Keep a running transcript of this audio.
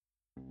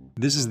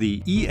This is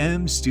the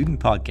EM Student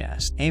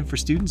Podcast, aimed for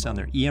students on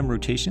their EM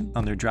rotation,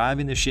 on their drive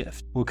in the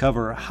shift. We'll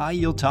cover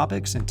high-yield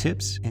topics and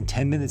tips in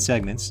 10-minute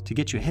segments to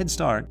get you a head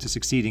start to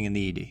succeeding in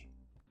the ED.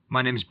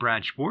 My name is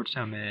Brad Schwartz.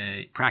 I'm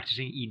a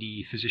practicing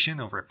ED physician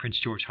over at Prince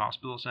George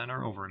Hospital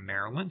Center over in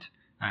Maryland.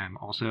 I'm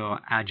also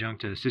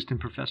adjunct assistant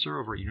professor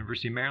over at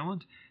University of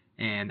Maryland,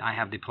 and I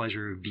have the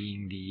pleasure of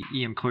being the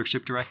EM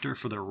clerkship director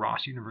for the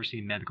Ross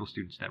University medical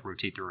students that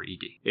rotate through our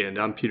ED. And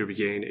I'm Peter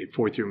Begane, a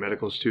fourth-year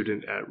medical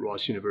student at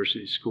Ross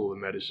University School of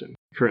Medicine.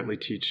 Currently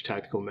teach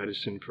tactical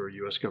medicine for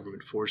U.S.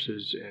 government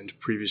forces and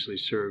previously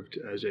served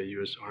as a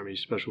U.S. Army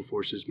Special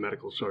Forces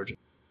medical sergeant.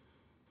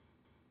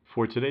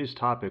 For today's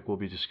topic, we'll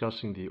be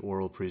discussing the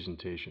oral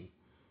presentation.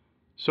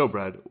 So,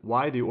 Brad,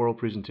 why the oral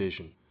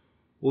presentation?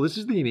 Well, this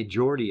is the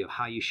majority of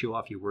how you show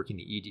off your work in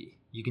the ED.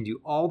 You can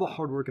do all the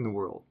hard work in the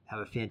world, have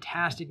a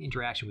fantastic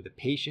interaction with the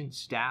patient,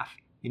 staff,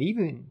 and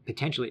even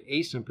potentially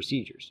ace some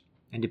procedures.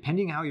 And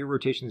depending how your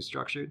rotation is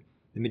structured,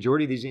 the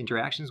majority of these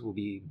interactions will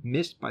be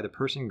missed by the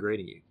person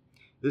grading you.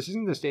 This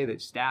isn't to say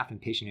that staff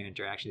and patient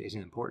interaction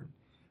isn't important,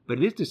 but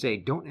it is to say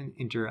don't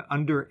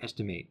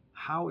underestimate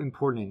how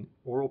important an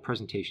oral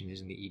presentation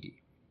is in the ED.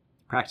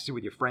 Practice it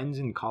with your friends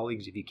and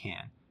colleagues if you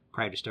can,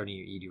 prior to starting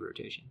your ED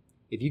rotation.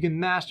 If you can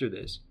master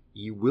this,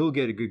 you will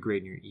get a good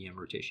grade in your EM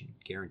rotation,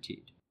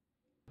 guaranteed.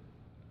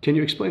 Can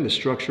you explain the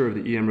structure of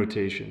the EM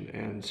rotation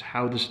and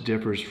how this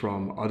differs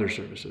from other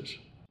services?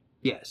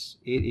 Yes,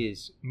 it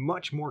is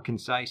much more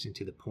concise and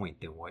to the point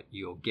than what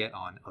you'll get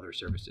on other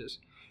services.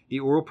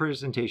 The oral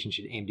presentation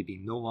should aim to be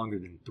no longer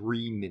than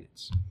 3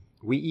 minutes.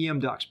 We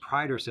EM docs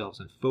pride ourselves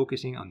on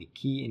focusing on the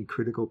key and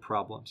critical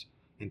problems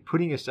and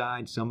putting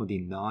aside some of the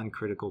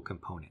non-critical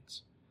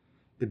components.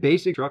 The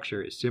basic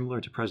structure is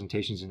similar to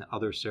presentations in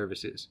other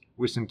services,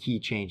 with some key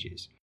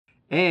changes.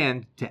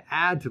 And to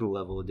add to the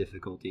level of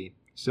difficulty,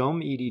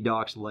 some ED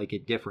docs like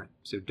it different.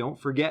 So don't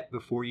forget,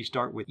 before you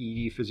start with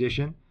ED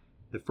physician,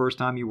 the first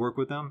time you work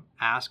with them,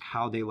 ask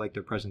how they like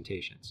their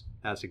presentations.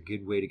 That's a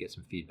good way to get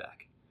some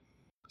feedback.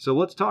 So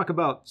let's talk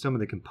about some of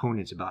the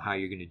components about how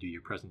you're going to do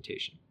your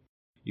presentation.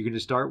 You're going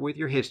to start with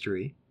your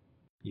history.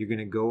 You're going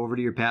to go over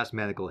to your past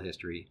medical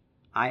history.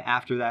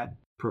 After that,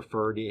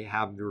 prefer to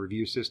have the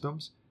review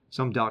systems.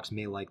 Some docs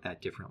may like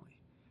that differently.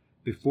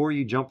 Before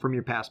you jump from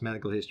your past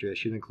medical history, I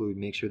should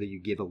make sure that you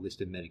give a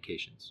list of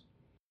medications.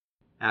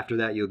 After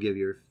that, you'll give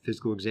your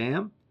physical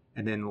exam.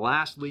 And then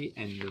lastly,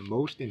 and the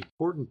most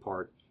important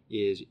part,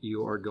 is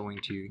you are going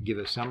to give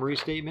a summary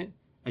statement,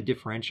 a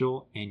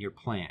differential, and your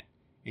plan.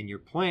 And your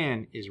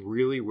plan is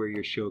really where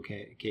you're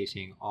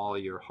showcasing all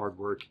your hard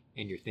work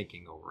and your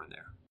thinking over in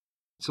there.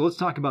 So let's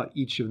talk about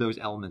each of those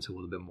elements a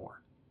little bit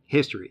more.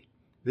 History.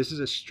 This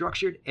is a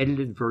structured,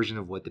 edited version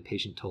of what the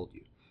patient told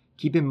you.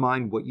 Keep in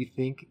mind what you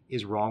think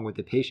is wrong with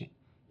the patient.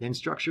 Then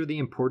structure the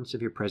importance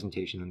of your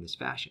presentation in this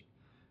fashion.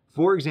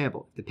 For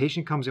example, if the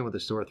patient comes in with a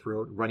sore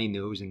throat, runny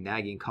nose, and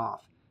nagging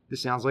cough,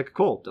 this sounds like a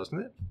cold, doesn't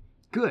it?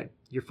 Good.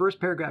 Your first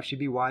paragraph should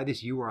be why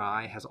this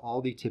URI has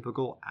all the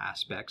typical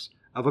aspects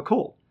of a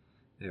cold.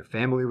 Their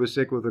family was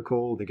sick with a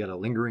cold, they got a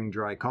lingering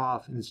dry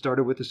cough, and it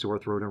started with a sore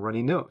throat and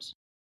runny nose.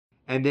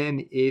 And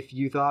then if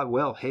you thought,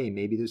 well, hey,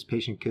 maybe this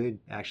patient could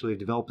actually have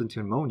developed into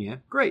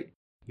pneumonia, great.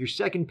 Your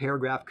second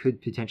paragraph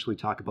could potentially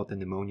talk about the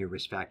pneumonia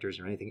risk factors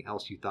or anything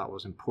else you thought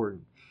was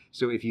important.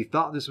 So if you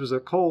thought this was a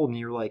cold and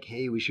you're like,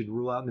 hey, we should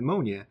rule out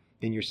pneumonia,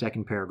 then your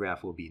second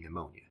paragraph will be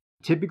pneumonia.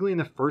 Typically in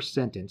the first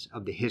sentence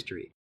of the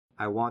history,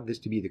 I want this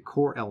to be the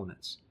core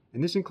elements.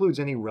 And this includes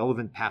any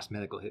relevant past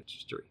medical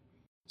history.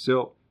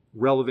 So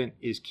relevant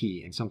is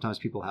key, and sometimes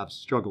people have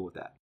struggled with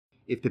that.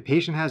 If the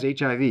patient has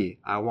HIV,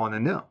 I want to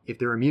know. If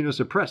they're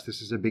immunosuppressed,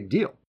 this is a big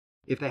deal.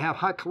 If they have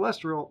high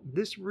cholesterol,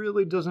 this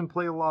really doesn't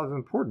play a lot of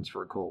importance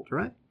for a cold,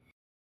 right?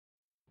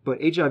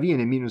 But HIV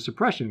and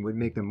immunosuppression would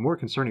make them more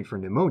concerning for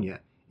pneumonia,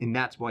 and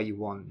that's why you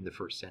want it in the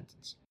first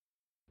sentence.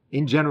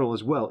 In general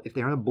as well, if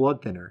they're on a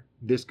blood thinner,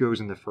 this goes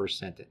in the first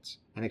sentence,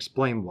 and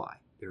explain why.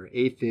 They're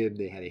AFib,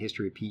 they had a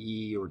history of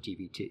PE or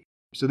DVT.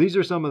 So these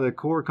are some of the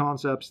core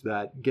concepts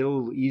that get a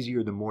little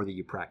easier the more that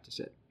you practice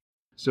it.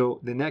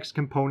 So the next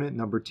component,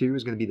 number 2,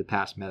 is going to be the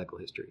past medical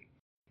history.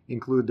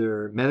 Include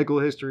their medical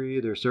history,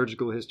 their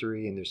surgical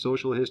history, and their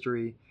social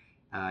history.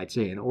 I'd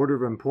say in order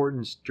of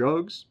importance,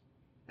 drugs,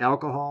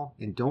 alcohol,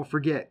 and don't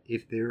forget,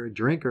 if they're a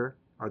drinker,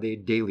 are they a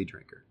daily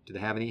drinker? Do they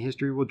have any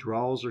history of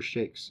withdrawals or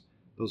shakes?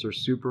 Those are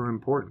super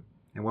important.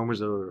 And when was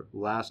their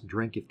last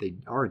drink if they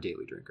are a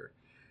daily drinker?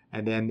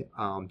 And then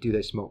do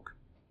they smoke?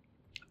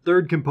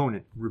 Third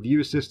component,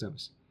 review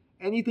systems.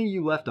 Anything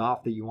you left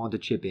off that you want to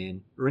chip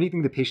in, or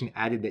anything the patient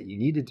added that you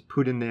needed to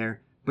put in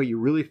there, but you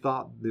really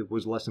thought that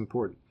was less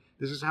important.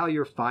 This is how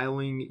you're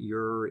filing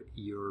your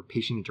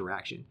patient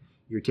interaction.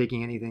 You're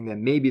taking anything that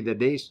maybe that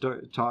they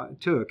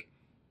took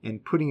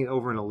and putting it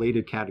over in a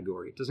later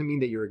category. It doesn't mean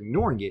that you're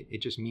ignoring it.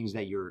 It just means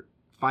that you're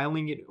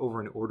filing it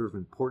over an order of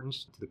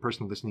importance to the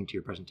person listening to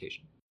your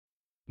presentation.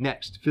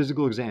 Next,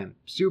 physical exam.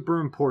 Super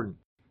important.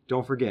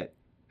 Don't forget,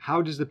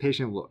 how does the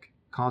patient look?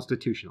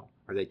 Constitutional.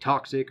 Are they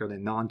toxic? Are they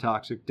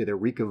non-toxic? Do they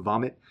reek of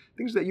vomit?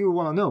 Things that you would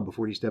want to know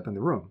before you step in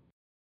the room.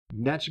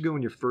 And that should go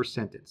in your first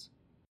sentence.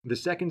 The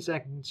second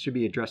sentence should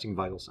be addressing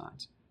vital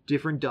signs.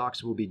 Different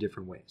docs will be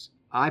different ways.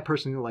 I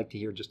personally like to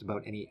hear just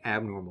about any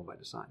abnormal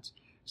vital signs.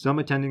 Some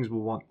attendings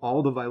will want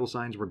all the vital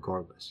signs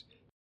regardless.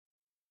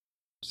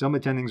 Some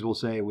attendings will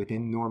say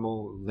within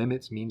normal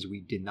limits means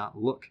we did not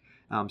look.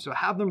 So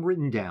have them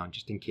written down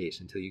just in case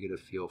until you get a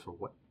feel for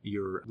what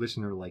your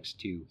listener likes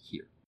to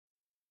hear.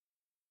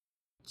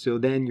 So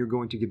then you're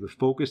going to give a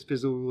focused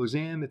physical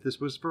exam if this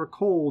was for a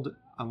cold,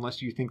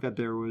 unless you think that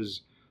there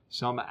was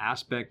some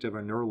aspect of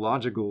a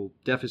neurological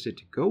deficit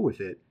to go with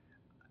it.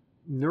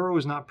 Neuro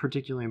is not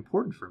particularly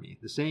important for me.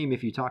 The same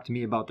if you talk to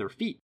me about their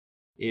feet.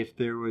 If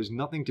there was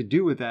nothing to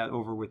do with that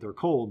over with their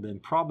cold, then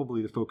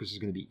probably the focus is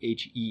going to be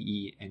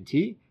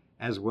HEENT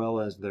as well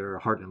as their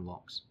heart and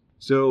lungs.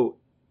 So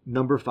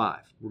number 5,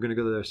 we're going to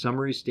go to the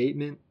summary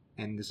statement,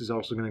 and this is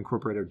also going to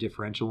incorporate our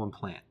differential and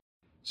plan.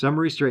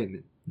 Summary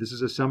statement. This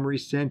is a summary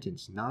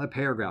sentence, not a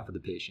paragraph of the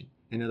patient.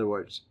 In other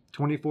words,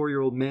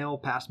 24-year-old male,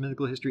 past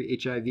medical history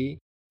HIV,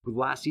 with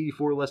last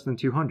CD4 less than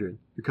 200,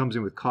 who comes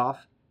in with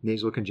cough,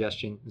 nasal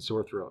congestion, and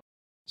sore throat.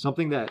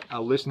 Something that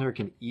a listener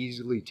can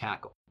easily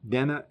tackle.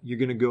 Then you're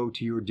going to go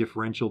to your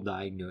differential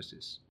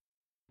diagnosis.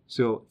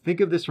 So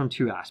think of this from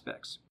 2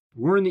 aspects.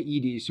 We're in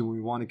the ED, so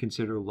we want to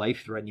consider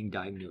life-threatening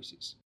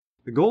diagnoses.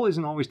 The goal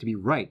isn't always to be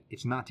right,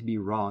 it's not to be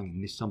wrong and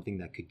miss something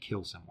that could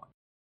kill someone.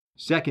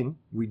 Second,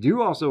 we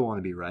do also want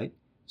to be right,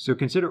 so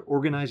consider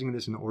organizing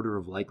this in order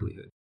of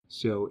likelihood.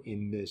 So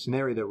in the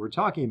scenario that we're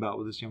talking about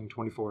with this young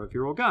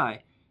 24-year-old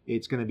guy,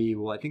 it's going to be,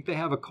 well, I think they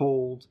have a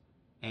cold,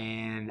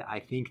 and I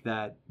think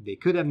that they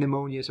could have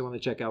pneumonia, so I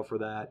want to check out for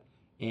that.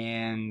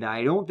 And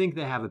I don't think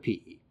they have a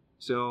PE.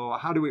 So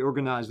how do we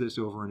organize this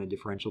over in a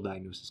differential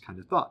diagnosis kind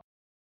of thought?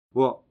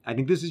 Well, I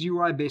think this is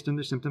URI based on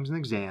their symptoms and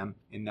exam,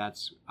 and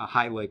that's a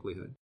high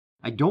likelihood.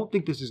 I don't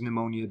think this is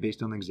pneumonia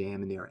based on the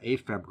exam and they are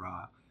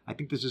afebrile. I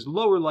think this is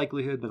lower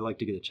likelihood, but I'd like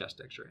to get a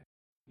chest x-ray.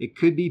 It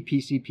could be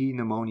PCP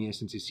pneumonia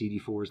since his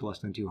CD4 is less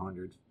than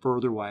 200,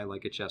 further why I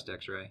like a chest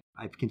x-ray.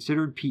 I've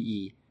considered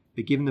PE,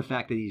 but given the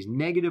fact that he's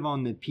negative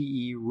on the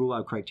PE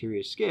rule-out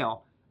criteria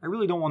scale, I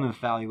really don't want to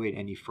evaluate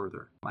any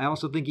further. I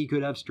also think he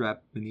could have strep,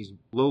 and he's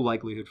low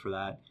likelihood for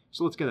that,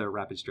 so let's get a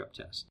rapid strep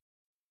test.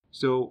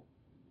 So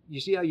you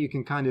see how you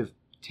can kind of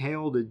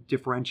tail the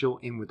differential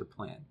in with the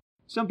plan.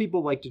 Some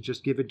people like to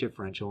just give a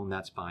differential, and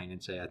that's fine,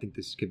 and say, I think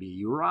this could be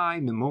URI,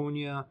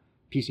 pneumonia,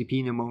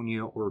 PCP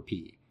pneumonia, or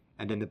PE.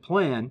 And then the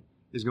plan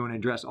is going to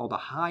address all the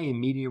high and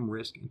medium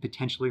risk and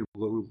potentially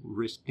low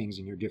risk things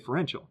in your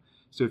differential.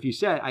 So if you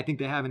said, I think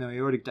they have an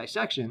aortic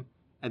dissection,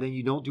 and then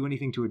you don't do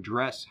anything to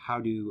address how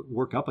to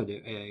work up an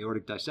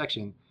aortic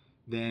dissection,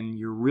 then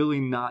you're really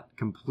not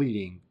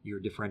completing your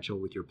differential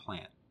with your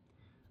plan.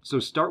 So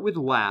start with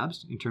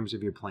labs in terms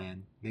of your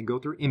plan, then go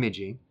through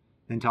imaging,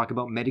 then talk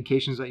about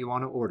medications that you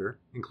want to order,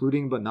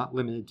 including but not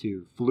limited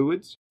to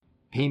fluids,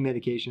 pain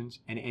medications,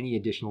 and any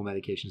additional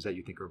medications that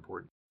you think are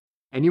important.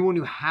 Anyone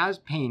who has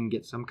pain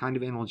gets some kind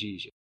of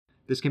analgesia.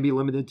 This can be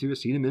limited to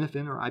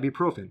acetaminophen or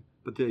ibuprofen,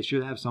 but they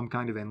should have some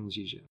kind of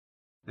analgesia.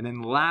 And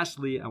then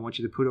lastly, I want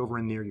you to put over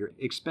in there your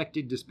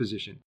expected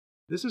disposition.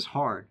 This is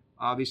hard.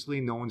 Obviously,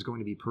 no one's going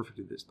to be perfect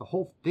at this. The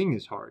whole thing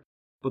is hard.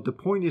 But the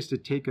point is to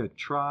take a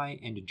try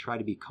and to try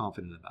to be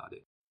confident about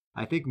it.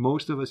 I think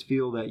most of us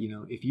feel that,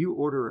 if you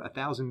order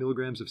 1,000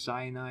 milligrams of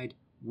cyanide,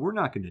 we're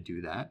not going to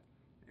do that.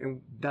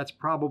 And that's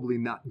probably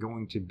not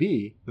going to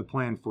be the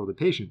plan for the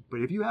patient. But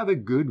if you have a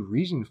good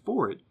reason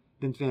for it,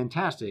 then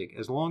fantastic.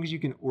 As long as you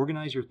can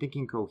organize your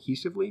thinking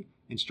cohesively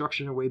and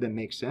structure in a way that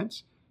makes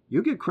sense,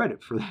 you'll get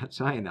credit for that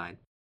cyanide.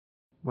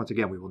 Once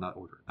again, we will not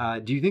order.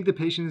 Do you think the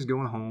patient is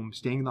going home,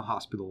 staying in the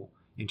hospital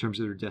in terms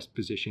of their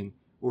disposition,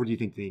 or do you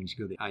think they need to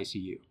go to the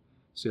ICU?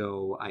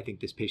 So I think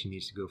this patient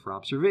needs to go for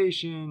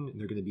observation, and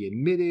they're going to be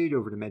admitted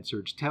over to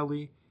MedSurg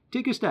Tele.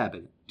 Take a stab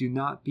at it. Do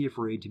not be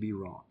afraid to be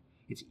wrong.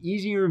 It's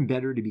easier and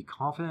better to be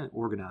confident and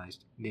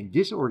organized than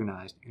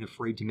disorganized and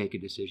afraid to make a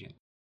decision.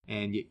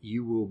 And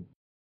you will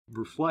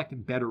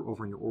reflect better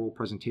over in your oral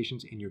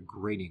presentations and your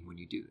grading when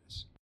you do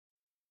this.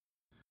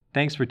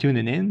 Thanks for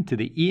tuning in to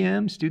the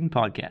EM Student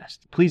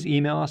Podcast. Please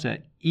email us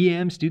at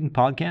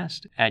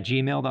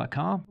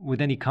emstudentpodcast@gmail.com with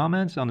any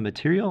comments on the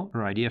material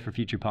or idea for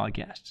future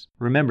podcasts.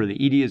 Remember,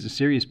 the ED is a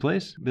serious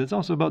place, but it's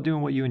also about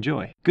doing what you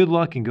enjoy. Good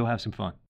luck and go have some fun.